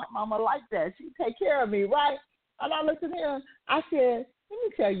like, yeah, my mama like that. She take care of me, right? And I looked at him. I said, let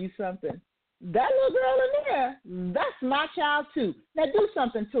me tell you something. that little girl in there, that's my child too. Now do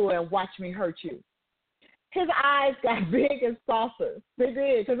something to her and watch me hurt you. His eyes got big as saucers. They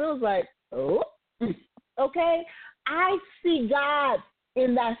did, because it was like, oh, okay? I see God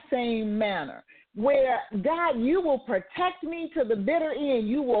in that same manner, where, God, you will protect me to the bitter end.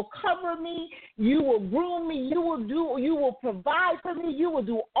 You will cover me. You will groom me. You will provide for me. You will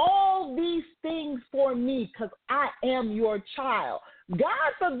do all these things for me because I am your child.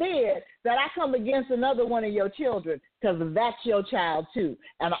 God forbid that I come against another one of your children, because that's your child too,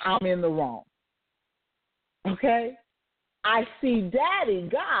 and I'm in the wrong. Okay? I see Daddy,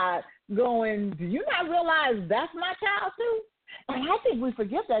 God, going, do you not realize that's my child too? And I think we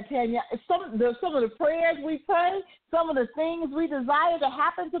forget that, Tanya. Some of the prayers we pray, some of the things we desire to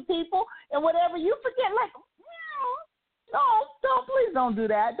happen to people, and whatever, you forget, like, please don't do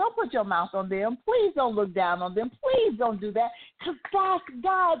that. Don't put your mouth on them. Please don't look down on them. Please don't do that, because that's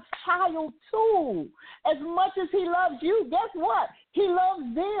God's child too. As much as he loves you, guess what? He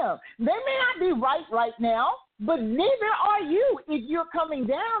loves them. They may not be right now, but neither are you if you're coming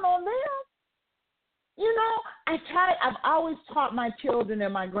down on them. You know, I've always taught my children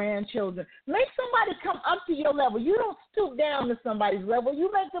and my grandchildren, make somebody come up to your level. You don't stoop down to somebody's level.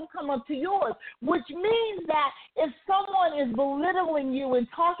 You make them come up to yours, which means that if someone is belittling you and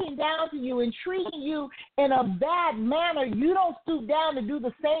talking down to you and treating you in a bad manner, you don't stoop down to do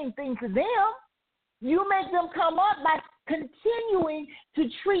the same thing to them. You make them come up by continuing to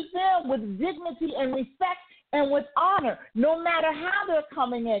treat them with dignity and respect and with honor, no matter how they're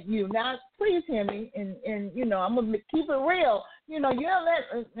coming at you. Now, please hear me, and you know, I'm going to keep it real. You know, I've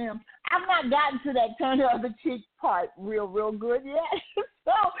not gotten to that turn the other cheek part real good yet.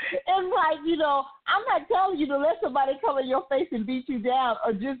 So it's like, you know, I'm not telling you to let somebody come in your face and beat you down,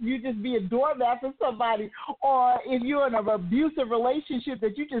 or you just be a doormat for somebody, or if you're in an abusive relationship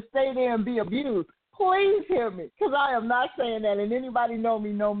that you just stay there and be abused. Please hear me, because I am not saying that, and anybody know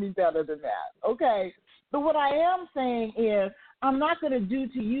me better than that, okay? But what I am saying is, I'm not going to do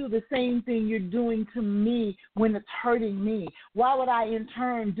to you the same thing you're doing to me when it's hurting me. Why would I, in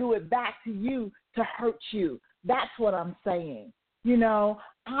turn, do it back to you to hurt you? That's what I'm saying. You know,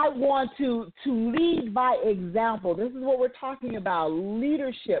 I want to lead by example. This is what we're talking about,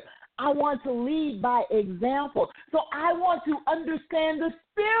 leadership. I want to lead by example. So I want to understand the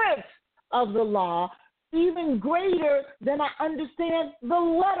spirit of the law even greater than I understand the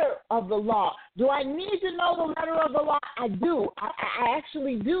letter of the law. Do I need to know the letter of the law? I do. I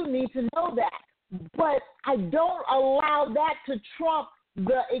actually do need to know that. But I don't allow that to trump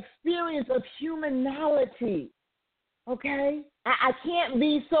the experience of humanality. Okay? I can't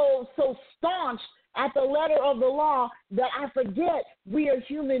be so staunch at the letter of the law that I forget we are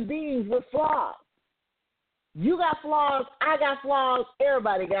human beings with flaws. You got flaws, I got flaws,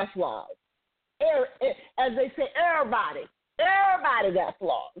 everybody got flaws. As they say, everybody got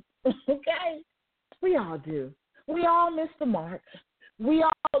flaws, okay? We all do. We all miss the mark. We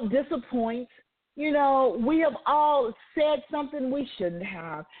all disappoint. You know, we have all said something we shouldn't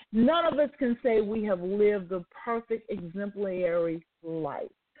have. None of us can say we have lived a perfect, exemplary life.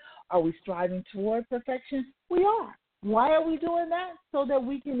 Are we striving toward perfection? We are. Why are we doing that? So that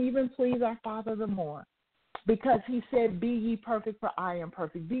we can even please our Father the more. Because he said, be ye perfect, for I am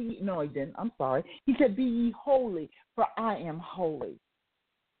perfect. No, he didn't. I'm sorry. He said, be ye holy, for I am holy.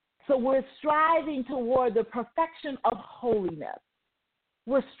 So we're striving toward the perfection of holiness.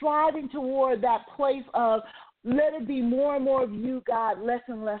 We're striving toward that place of, let it be more and more of you, God, less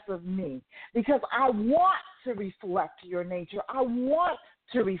and less of me. Because I want to reflect your nature. I want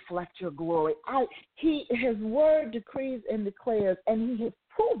to reflect your glory. His word decrees and declares, and he has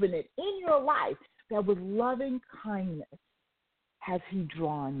proven it in your life, that with loving kindness has he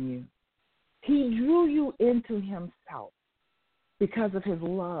drawn you. He drew you into himself because of his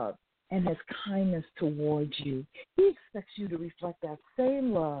love and his kindness towards you. He expects you to reflect that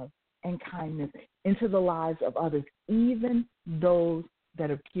same love and kindness into the lives of others, even those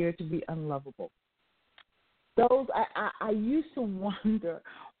that appear to be unlovable. I used to wonder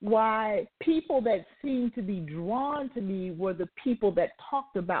why people that seemed to be drawn to me were the people that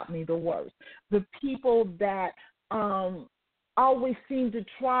talked about me the worst, the people that always seemed to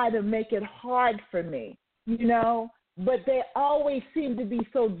try to make it hard for me, you know, but they always seemed to be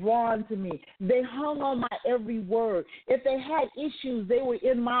so drawn to me. They hung on my every word. If they had issues, they were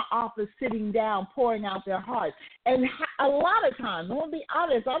in my office sitting down, pouring out their hearts. And a lot of times, I'm going to be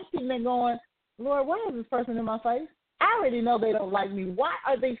honest, I'm sitting there going, Lord, why is this person in my face? I already know they don't like me. Why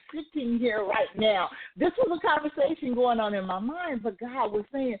are they sitting here right now? This was a conversation going on in my mind, but God was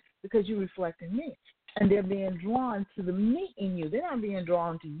saying, because you reflected me. And they're being drawn to the me in you. They're not being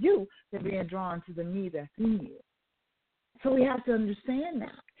drawn to you. They're being drawn to the me that's in you. So we have to understand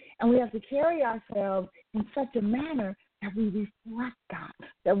that. And we have to carry ourselves in such a manner that we reflect God,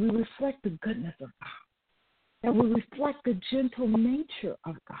 that we reflect the goodness of God, that we reflect the gentle nature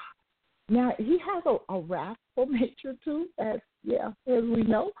of God. Now, he has a wrathful nature too, as we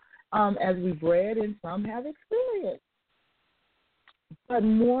know, as we've read and some have experienced. But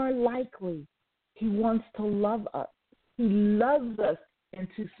more likely, he wants to love us. He loves us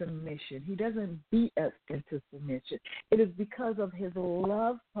into submission. He doesn't beat us into submission. It is because of his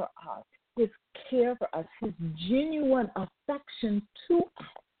love for us, his care for us, his genuine affection to us,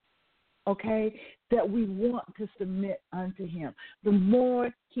 okay, that we want to submit unto him. The more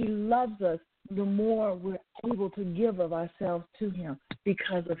he loves us, the more we're able to give of ourselves to him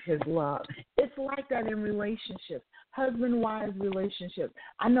because of his love. It's like that in relationships, husband-wife relationships.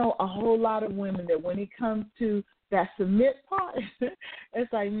 I know a whole lot of women that when it comes to that submit part,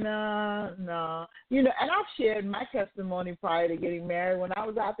 it's like, nah. You know, and I've shared my testimony prior to getting married. When I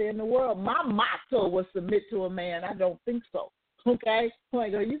was out there in the world, my motto was submit to a man. I don't think so, okay? I'm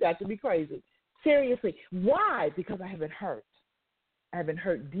like, oh, you got to be crazy. Seriously. Why? Because I have been hurt. I have been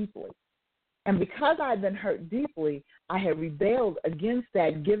hurt deeply. And because I've been hurt deeply, I have rebelled against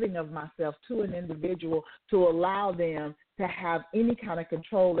that giving of myself to an individual to allow them to have any kind of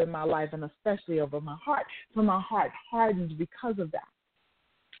control in my life, and especially over my heart. So my heart hardens because of that.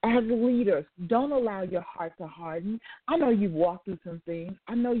 As leaders, don't allow your heart to harden. I know you've walked through some things.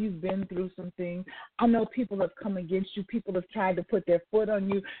 I know you've been through some things. I know people have come against you. People have tried to put their foot on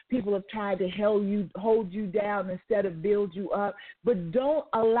you. People have tried to hold you down instead of build you up. But don't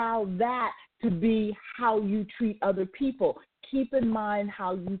allow that to be how you treat other people. Keep in mind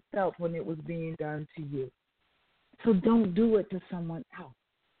how you felt when it was being done to you. So don't do it to someone else.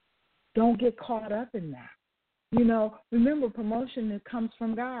 Don't get caught up in that. You know, remember, promotion that comes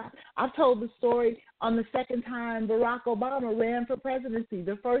from God. I've told the story on the second time Barack Obama ran for presidency.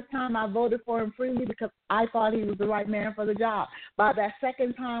 The first time I voted for him freely because I thought he was the right man for the job. By that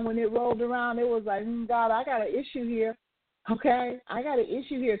second time when it rolled around, it was like, God, I got an issue here. Okay, I got an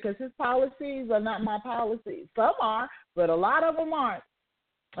issue here because his policies are not my policies. Some are, but a lot of them aren't.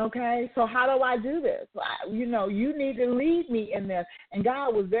 Okay, so how do I do this? You know, you need to lead me in this. And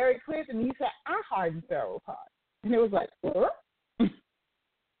God was very clear to me. He said, I hardened Pharaoh's heart. And it was like,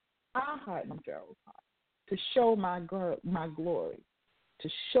 I hardened Pharaoh's heart to show my glory, to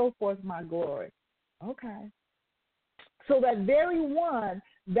show forth my glory. Okay. So that very one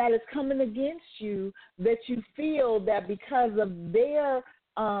that is coming against you, that you feel that because of their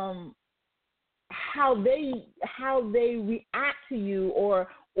how they react to you or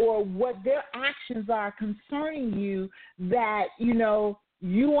what their actions are concerning you, that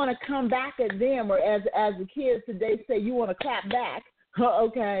you want to come back at them, or as the kids today say, you want to clap back.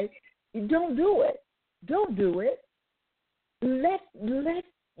 Okay, don't do it. Don't do it. Let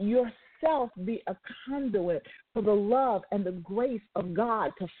yourself be a conduit for the love and the grace of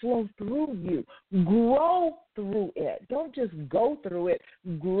God to flow through you. Grow through it. Don't just go through it.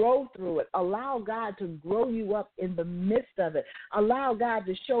 Grow through it. Allow God to grow you up in the midst of it. Allow God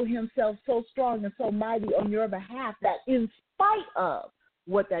to show himself so strong and so mighty on your behalf that in spite of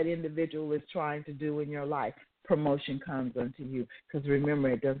what that individual is trying to do in your life, promotion comes unto you. Because remember,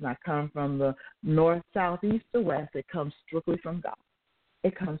 it does not come from the north, south, east, or west. It comes strictly from God.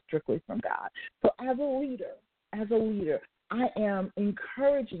 It comes strictly from God. So as a leader, I am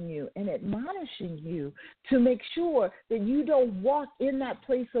encouraging you and admonishing you to make sure that you don't walk in that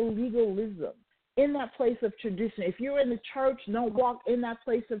place of legalism, in that place of tradition. If you're in the church, don't walk in that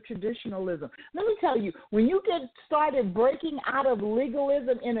place of traditionalism. Let me tell you, when you get started breaking out of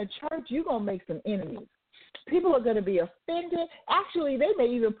legalism in a church, you're going to make some enemies. People are going to be offended. Actually, they may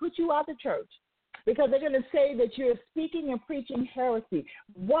even put you out of church, because they're going to say that you're speaking and preaching heresy.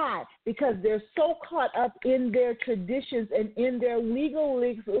 Why? Because they're so caught up in their traditions and in their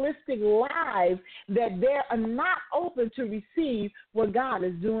legalistic lives that they are not open to receive what God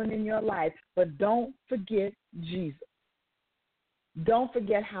is doing in your life. But don't forget Jesus. Don't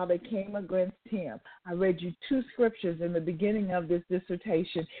forget how they came against him. I read you 2 scriptures in the beginning of this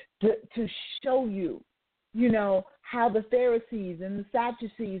dissertation to show you, how the Pharisees and the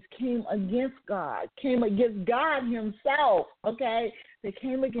Sadducees came against God, came against God himself, okay? They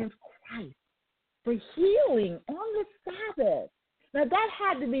came against Christ for healing on the Sabbath. Now, that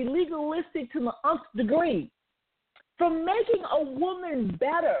had to be legalistic to the nth degree. For making a woman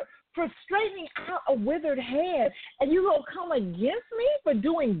better, for straightening out a withered head, and you going to come against me for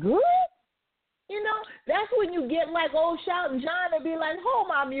doing good? You know, that's when you get like old shouting John and be like, hold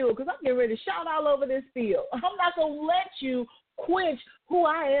my mule, because I'm getting ready to shout all over this field. I'm not going to let you quench who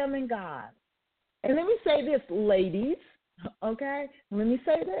I am in God. And let me say this, ladies, okay? Let me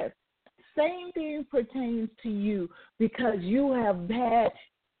say this. Same thing pertains to you, because you have had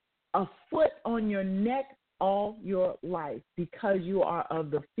a foot on your neck all your life because you are of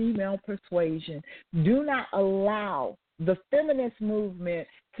the female persuasion. Do not allow the feminist movement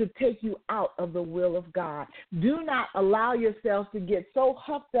to take you out of the will of God. Do not allow yourself to get so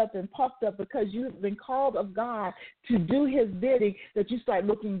huffed up and puffed up because you've been called of God to do his bidding that you start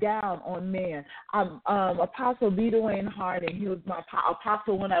looking down on men. Apostle B. Dwayne Harding, he was my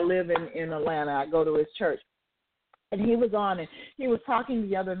apostle when I live in Atlanta. I go to his church. And he was on it. He was talking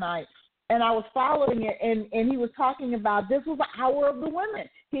the other night, and I was following it, and he was talking about this was the hour of the women.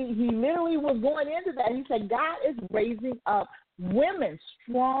 He literally was going into that. He said God is raising up women,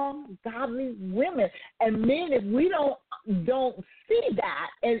 strong, godly women. And men, if we don't see that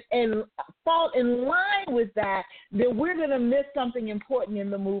and fall in line with that, then we're going to miss something important in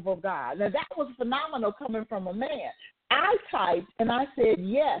the move of God. Now, that was phenomenal coming from a man. I typed and I said,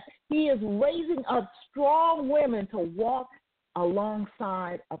 yes, he is raising up strong women to walk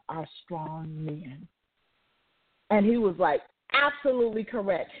alongside of our strong men. And he was like, absolutely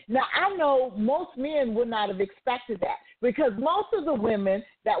correct. Now, I know most men would not have expected that, because most of the women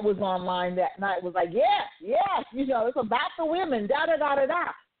that was online that night was like, yes, you know, it's about the women,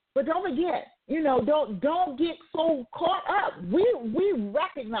 da-da-da-da-da. But don't forget, you know, don't get so caught up. We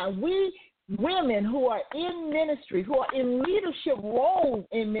recognize, we women who are in ministry, who are in leadership roles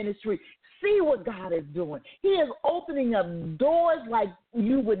in ministry, see what God is doing. He is opening up doors like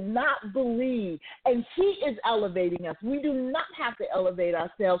you would not believe, and he is elevating us. We do not have to elevate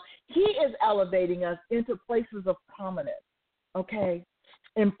ourselves. He is elevating us into places of prominence, okay,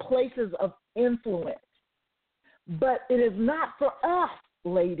 in places of influence. But it is not for us,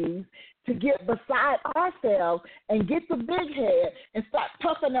 ladies, to get beside ourselves and get the big head and start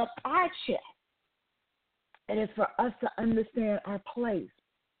puffing up our chest. And it's for us to understand our place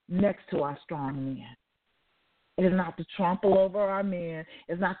next to our strong men. It is not to trample over our men.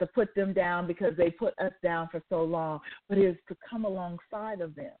 It's not to put them down because they put us down for so long, but it is to come alongside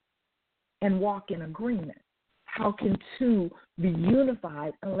of them and walk in agreement. How can two be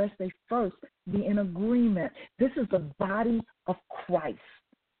unified unless they first be in agreement? This is the body of Christ.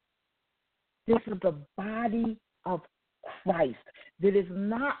 This is the body of Christ. That is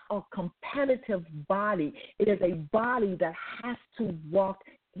not a competitive body. It is a body that has to walk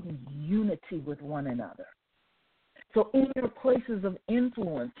in unity with one another. So in your places of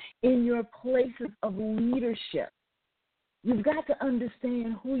influence, in your places of leadership, you've got to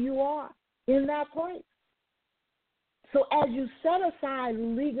understand who you are in that place. So as you set aside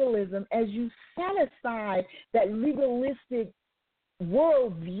legalism, as you set aside that legalistic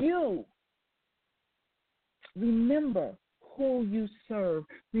worldview, remember who you serve.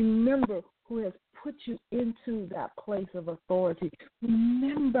 Remember who has put you into that place of authority.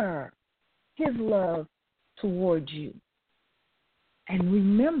 Remember his love towards you. And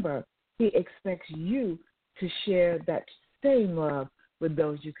remember, he expects you to share that same love with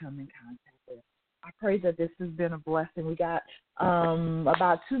those you come in contact with. I pray that this has been a blessing. We got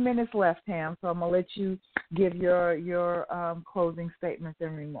about 2 minutes left, Tam, so I'm going to let you give your closing statements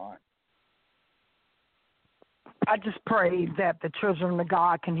and remarks. I just pray that the children of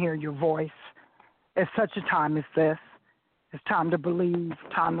God can hear your voice at such a time as this. It's time to believe,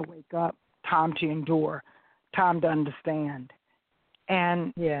 time to wake up, time to endure, time to understand.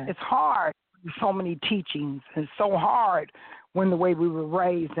 And It's hard with so many teachings. It's so hard when the way we were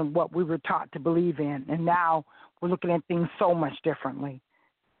raised and what we were taught to believe in. And now we're looking at things so much differently.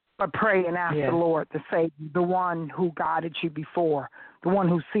 But pray and ask the Lord to save you, the one who guided you before, the one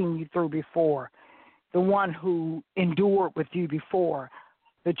who's seen you through before, the one who endured with you before,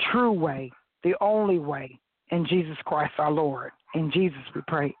 the true way, the only way, in Jesus Christ our Lord. In Jesus we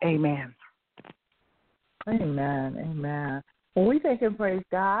pray, amen. Amen, amen. Well, we thank and praise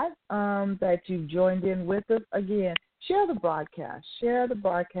God that you've joined in with us. Again, share the broadcast. Share the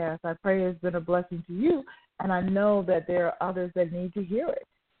broadcast. I pray it's been a blessing to you, and I know that there are others that need to hear it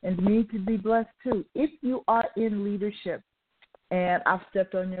and need to be blessed too. If you are in leadership, and I've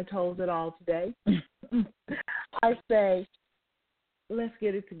stepped on your toes at all today, I say, let's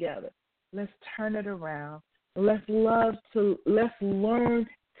get it together. Let's turn it around. Let's learn to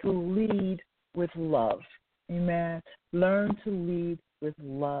lead with love. Amen. Learn to lead with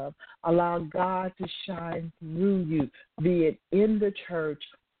love. Allow God to shine through you, be it in the church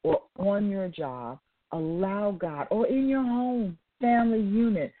or on your job. Allow God, or in your home, family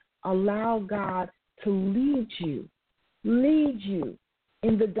unit. Allow God to lead you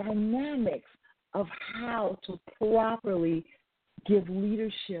in the dynamics of how to properly give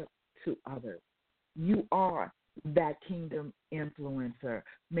leadership to others. You are that kingdom influencer.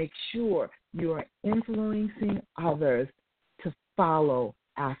 Make sure you are influencing others to follow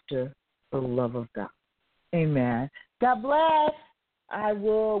after the love of God. Amen. God bless.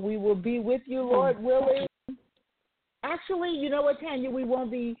 We will be with you, Lord willing. Actually, you know what, Tanya? We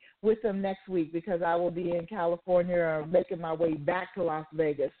won't be with them next week because I will be in California or making my way back to Las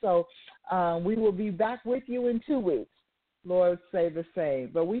Vegas. So we will be back with you in 2 weeks. Lord, say the same.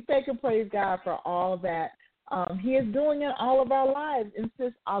 But we thank and praise God for all that He is doing in all of our lives. And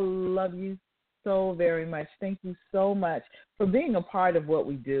sis, I love you so very much. Thank you so much for being a part of what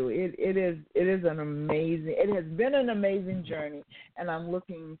we do. It is an amazing. It has been an amazing journey, and I'm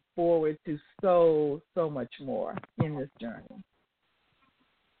looking forward to so much more in this journey.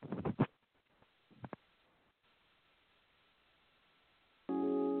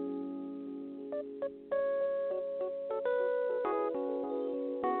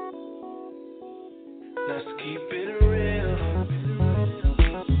 Let's keep it real.